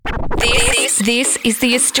This is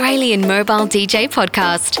the Australian Mobile DJ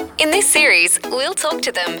Podcast. In this series, we'll talk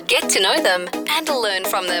to them, get to know them, and learn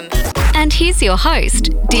from them. And here's your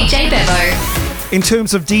host, DJ Bevo. In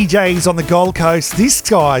terms of DJs on the Gold Coast, this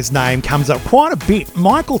guy's name comes up quite a bit.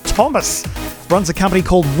 Michael Thomas runs a company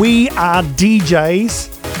called We Are DJs.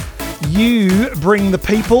 You bring the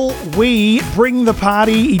people, we bring the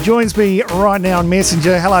party. He joins me right now on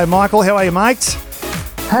Messenger. Hello, Michael. How are you, mate?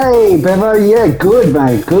 Hey, Bevo. Yeah, good,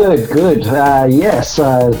 mate. Good. Yes,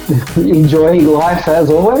 enjoying life as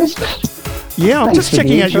always. Yeah, I'm Thanks just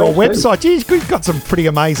checking out your intro, website. Geez, you've got some pretty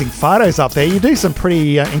amazing photos up there. You do some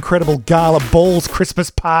pretty incredible gala balls, Christmas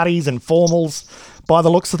parties and formals by the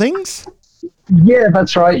looks of things. Yeah,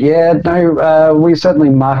 that's right. Yeah, no, we certainly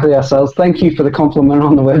market ourselves. Thank you for the compliment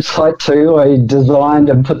on the website too. I designed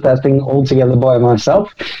and put that thing all together by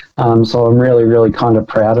myself. So I'm really kind of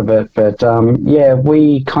proud of it. But yeah,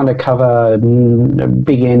 we kind of cover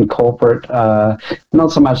big end corporate,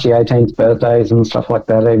 not so much the 18th birthdays and stuff like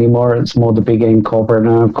that anymore. It's more the big end corporate.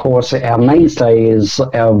 And of course, our mainstay is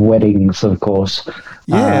our weddings, of course.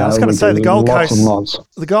 Yeah, I was going to say the Gold Coast. Lots.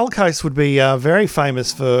 The Gold Coast would be very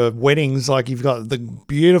famous for weddings. Like you've got the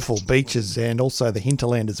beautiful beaches and also the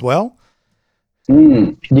hinterland as well.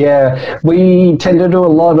 Yeah, we tend to do a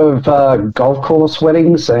lot of golf course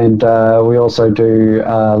weddings, and we also do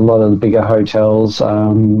a lot of the bigger hotels.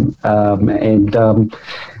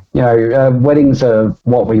 Weddings are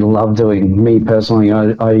what we love doing. Me personally,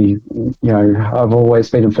 I've always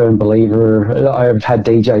been a firm believer. I've had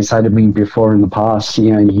DJs say to me before in the past,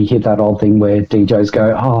 you hear that old thing where DJs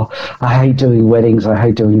go, "Oh, I hate doing weddings.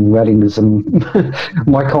 And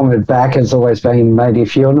my comment back has always been, mate,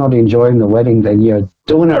 if you're not enjoying the wedding, then you're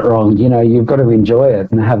doing it wrong. You've got to enjoy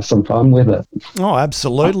it and have some fun with it. Oh,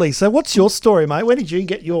 absolutely. So what's your story, mate? When did you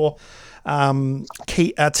get your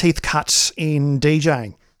teeth cut in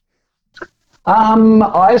DJing?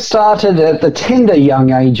 I started at the tender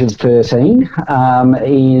young age of 13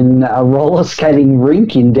 in a roller skating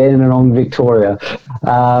rink in Dandenong, Victoria.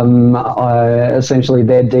 Essentially,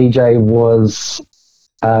 their DJ was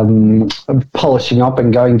polishing up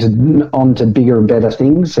and going on to bigger and better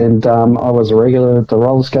things, and I was a regular at the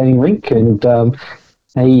roller skating rink, and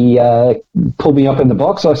he pulled me up in the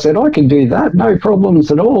box. I said, I can do that, no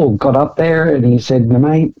problems at all. Got up there and he said,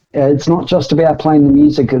 mate, it's not just about playing the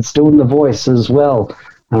music, it's doing the voice as well.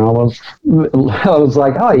 And I was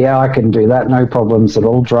like, oh yeah, I can do that, no problems at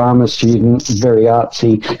all. Drama student, very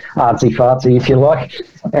artsy-fartsy, if you like.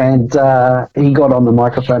 And he got on the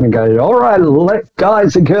microphone and goes, all right,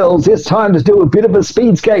 guys and girls, it's time to do a bit of a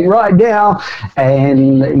speed skate right now.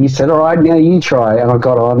 And he said, all right, now you try. And I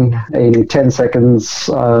got on in 10 seconds,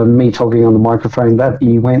 me talking on the microphone, that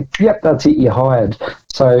he went, yep, that's it, you're hired.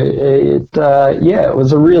 So it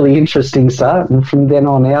was a really interesting start. And from then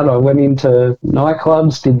on out, I went into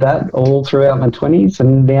nightclubs, did that all throughout my 20s,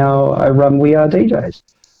 and now I run We Are DJs.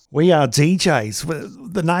 We Are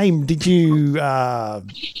DJs. The name,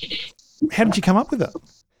 how did you come up with it?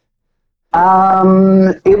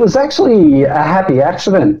 It was actually a happy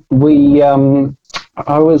accident.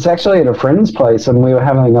 I was actually at a friend's place and we were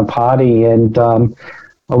having a party, and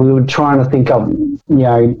we were trying to think up,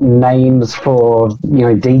 names for,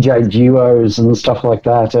 DJ duos and stuff like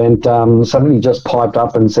that. And somebody just piped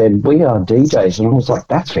up and said, We Are DJs. And I was like,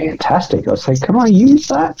 that's fantastic. I said, can I use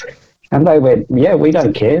that? And they went, yeah, we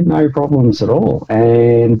don't care, no problems at all.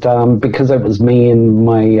 And because it was me and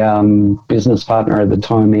my business partner at the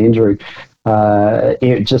time, Andrew,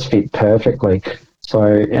 it just fit perfectly. So,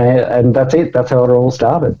 and that's it. That's how it all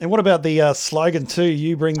started. And what about the slogan too?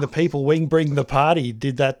 You bring the people, we bring the party.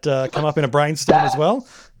 Did that come up in a brainstorm as well?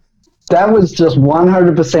 That was just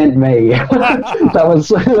 100% me.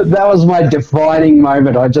 that was my defining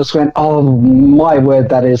moment. I just went, oh my word,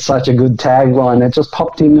 that is such a good tagline. It just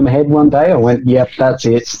popped into my head one day. I went, yep, that's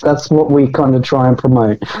it. That's what we kind of try and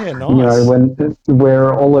promote. Yeah, nice. When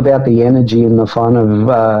we're all about the energy and the fun of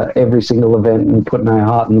every single event and putting our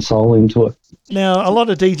heart and soul into it. Now, a lot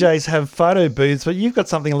of DJs have photo booths, but you've got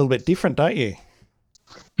something a little bit different, don't you?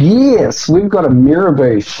 Yes, we've got a mirror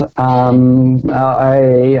booth.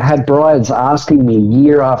 I had brides asking me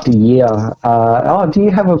year after year, do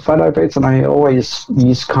you have a photo booth? And I always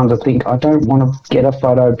used to kind of think, I don't want to get a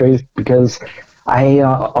photo booth because I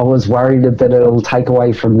was worried that it'll take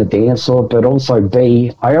away from the dance floor, but also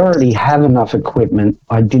B, I already have enough equipment.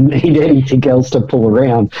 I didn't need anything else to pull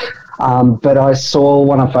around. But I saw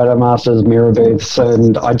one of Photomaster's mirror booths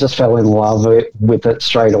and I just fell in love with it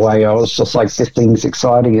straight away. I was just like, this thing's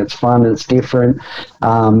exciting, it's fun, it's different.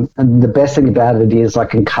 And the best thing about it is I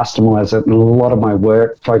can customize it. And a lot of my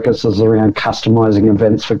work focuses around customizing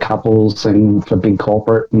events for couples and for big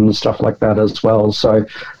corporate and stuff like that as well. So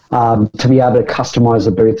to be able to customize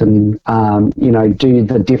the booth and, do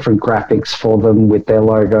the different graphics for them with their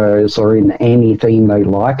logos or in any theme they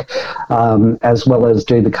like, as well as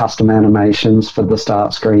do the custom animations for the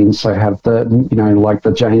start screen. So have the, like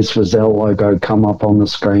the James Frizzell logo come up on the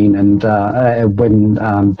screen and when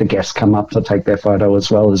the guests come up to take their photo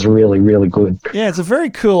as well is really, really good. Yeah, it's a very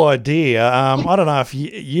cool idea. I don't know if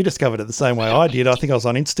you discovered it the same way I did. I think I was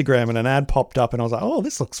on Instagram and an ad popped up and I was like, oh,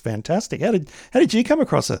 this looks fantastic. How did you come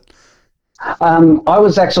across it? I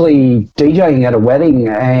was actually DJing at a wedding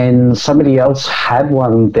and somebody else had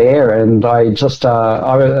one there and I just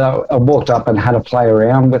I walked up and had a play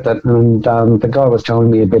around with it and the guy was telling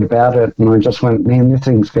me a bit about it and I just went, man, this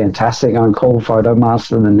thing's fantastic. I called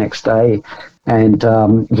Photomaster the next day and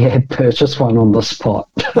purchased one on the spot.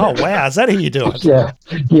 Oh, wow. Is that how you do it?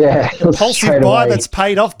 Yeah. Impulsive buy that's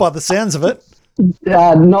paid off by the sounds of it.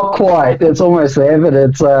 Not quite. It's almost there, but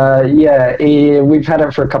it's we've had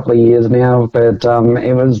it for a couple of years now, but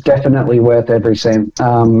it was definitely worth every cent.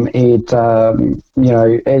 I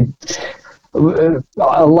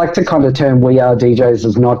like to kind of term We Are DJs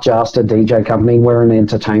as not just a DJ company, we're an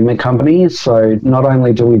entertainment company. So not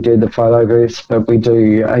only do we do the photo booths, but we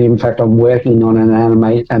do, in fact, I'm working on an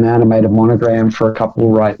animated monogram for a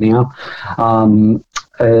couple right now.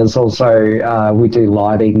 There's also, we do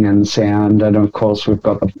lighting and sound, and of course we've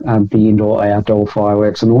got the indoor-outdoor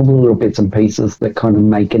fireworks and all the little bits and pieces that kind of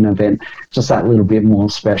make an event just that little bit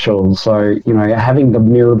more special. So, having the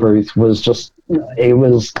mirror booth was just,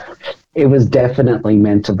 it was definitely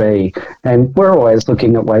meant to be. And we're always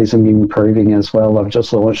looking at ways of improving as well. I've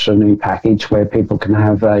just launched a new package where people can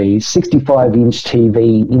have a 65-inch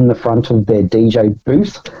TV in the front of their DJ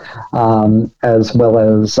booth, as well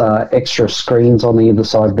as extra screens on the other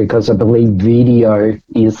side, because I believe video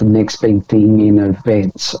is the next big thing in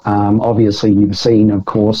events. Obviously, you've seen, of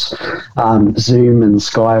course, Zoom and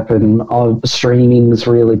Skype and streaming is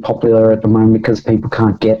really popular at the moment because people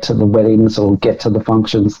can't get to the weddings or get to the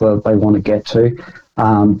functions that they want to get to.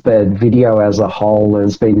 But video as a whole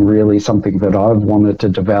has been really something that I've wanted to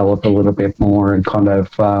develop a little bit more and kind of,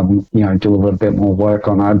 do a little bit more work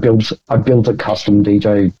on. I built a custom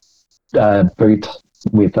DJ booth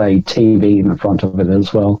with a TV in the front of it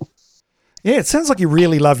as well. Yeah, it sounds like you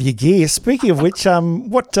really love your gear. Speaking of which,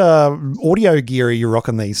 what audio gear are you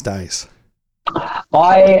rocking these days?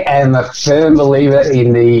 I am a firm believer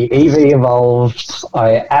in the EV Evolves.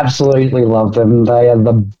 I absolutely love them. They are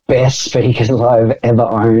the best speakers I've ever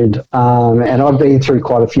owned, and I've been through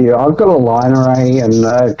quite a few. I've got a line array and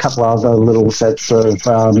a couple other little sets of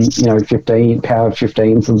 15 power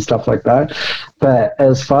 15s and stuff like that. But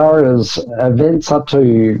as far as events up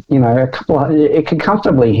to it can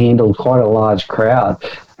comfortably handle quite a large crowd.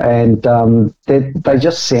 And they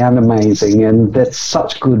just sound amazing, and they're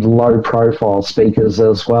such good low-profile speakers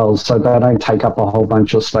as well, so they don't take up a whole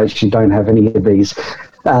bunch of space. You don't have any of these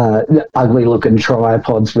ugly-looking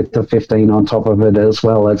tripods with the 15 on top of it as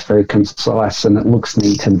well. It's very concise, and it looks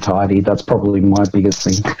neat and tidy. That's probably my biggest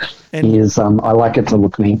thing, I like it to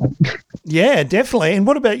look neat. Yeah, definitely. And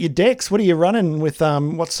what about your decks? What are you running with?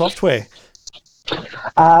 What software?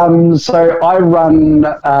 So I run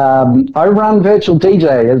Virtual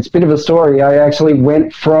DJ. It's a bit of a story. I actually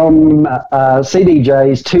went from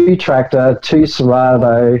CDJs to Traktor to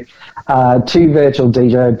Serato to Virtual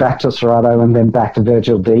DJ, back to Serato, and then back to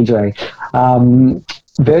Virtual DJ.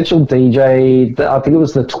 Virtual DJ, I think it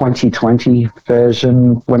was the 2020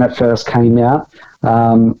 version when it first came out.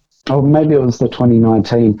 Or maybe it was the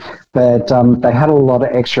 2019, but they had a lot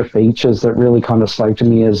of extra features that really kind of spoke to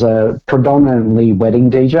me as a predominantly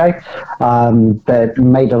wedding DJ, that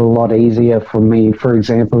made it a lot easier for me. For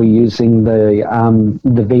example, using the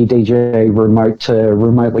VDJ remote to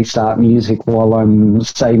remotely start music while I'm,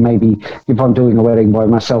 say, maybe if I'm doing a wedding by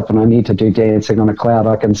myself and I need to do dancing on a cloud,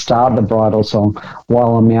 I can start the bridal song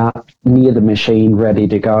while I'm out near the machine ready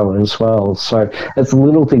to go as well. So it's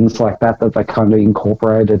little things like that they kind of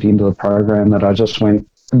incorporated into the program that I just went,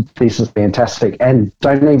 this is fantastic. And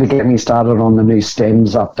don't even get me started on the new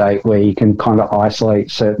stems update where you can kind of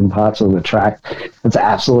isolate certain parts of the track. It's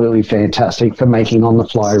absolutely fantastic for making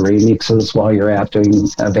on-the-fly remixes while you're out doing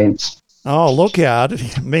events. Oh, look out.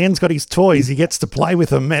 Man's got his toys. He gets to play with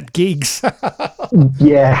them at gigs.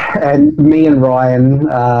 Yeah, and me and Ryan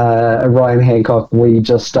Hancock, we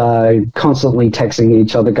just constantly texting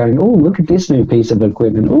each other going, oh, look at this new piece of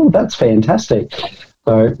equipment. Oh, that's fantastic.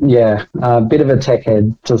 So, yeah, a bit of a tech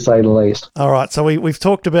head, to say the least. All right, so we've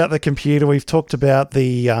talked about the computer. We've talked about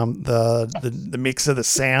the mixer, the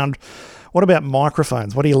sound. What about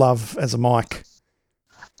microphones? What do you love as a mic?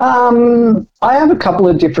 I have a couple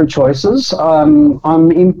of different choices.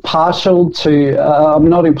 I'm impartial to. I'm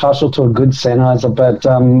not impartial to a good Sennheiser, but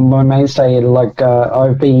my mainstay, I've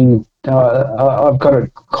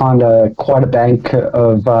got quite a bank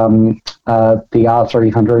of the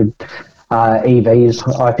R300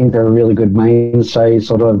 EVs. I think they're a really good mainstay.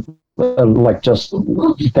 Sort of they're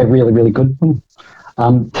really, really good.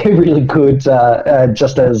 They're really good,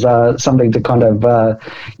 just as something to kind of,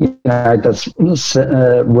 that's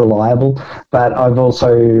reliable. But I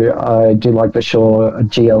do like the Shure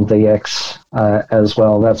GLDX as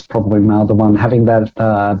well. That's probably my other one. Having that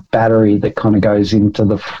battery that kind of goes into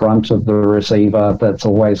the front of the receiver that's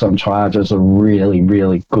always on charge is a really,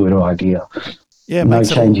 really good idea. Yeah, no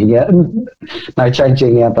changing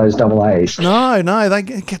out those double A's. No, they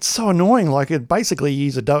get so annoying. Like, it basically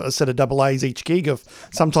use a set of double A's each gig, of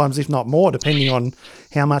sometimes if not more, depending on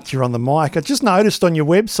how much you're on the mic. I just noticed on your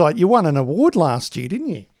website you won an award last year, didn't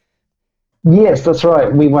you? Yes, that's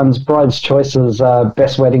right. We won Bride's Choices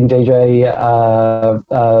Best Wedding DJ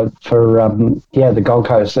for the Gold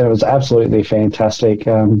Coast, and it was absolutely fantastic.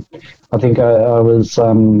 I think I was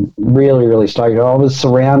really, really stoked. I was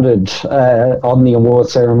surrounded on the award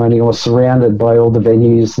ceremony. I was surrounded by all the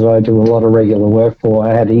venues that I do a lot of regular work for.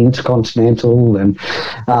 I had Intercontinental, and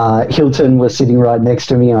Hilton was sitting right next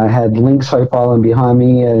to me. I had Lynx Hope Island behind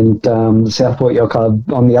me, and the Southport Yacht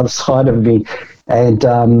Club on the other side of me. And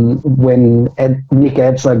when Nick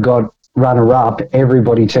Edsler got runner-up,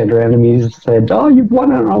 everybody turned around to me and said, oh, you've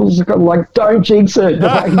won it. And I was like, don't jinx it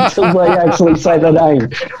until they actually say the name.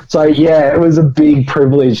 So, yeah, it was a big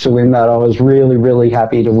privilege to win that. I was really, really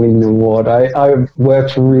happy to win the award. I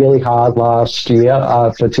worked really hard last year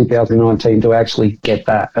for 2019 to actually get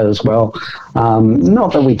that as well.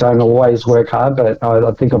 Not that we don't always work hard, but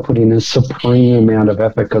I think I put in a supreme amount of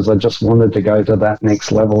effort because I just wanted to go to that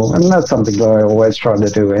next level. And that's something that I always try to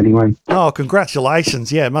do anyway. Oh,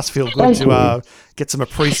 congratulations. Yeah, it must feel good to get some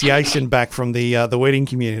appreciation back from the wedding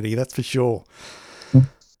community, that's for sure.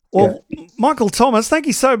 Well, yeah. Michael Thomas, thank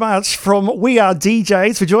you so much from We Are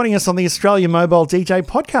DJs for joining us on the Australian Mobile DJ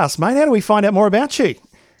podcast, mate. How do we find out more about you?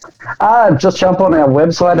 Just jump on our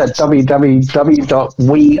website at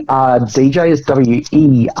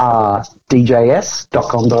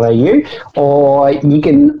www.wearedjs.com.au, or you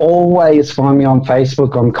can always find me on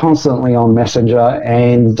Facebook. I'm constantly on Messenger,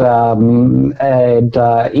 and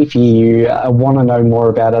if you want to know more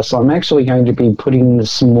about us, I'm actually going to be putting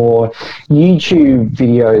some more YouTube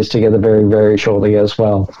videos together very, very shortly as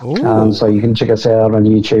well. So you can check us out on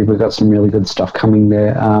YouTube. We've got some really good stuff coming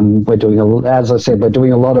there. We're doing as I said, we're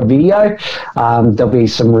doing a lot of video. There'll be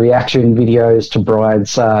some reaction videos to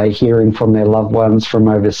brides hearing from their loved ones from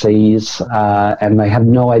overseas, and they have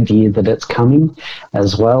no idea that it's coming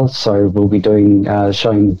as well. So we'll be doing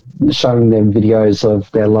showing them videos of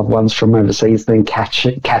their loved ones from overseas, then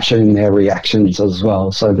capturing their reactions as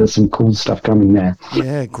well. So there's some cool stuff coming there.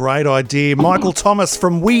 Yeah, great idea. Michael Thomas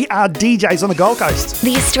from We Are DJs on the Gold Coast.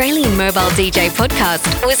 The Australian Mobile DJ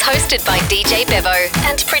podcast was hosted by DJ Bevo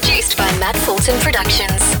and produced by Matt Fulton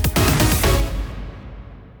Productions.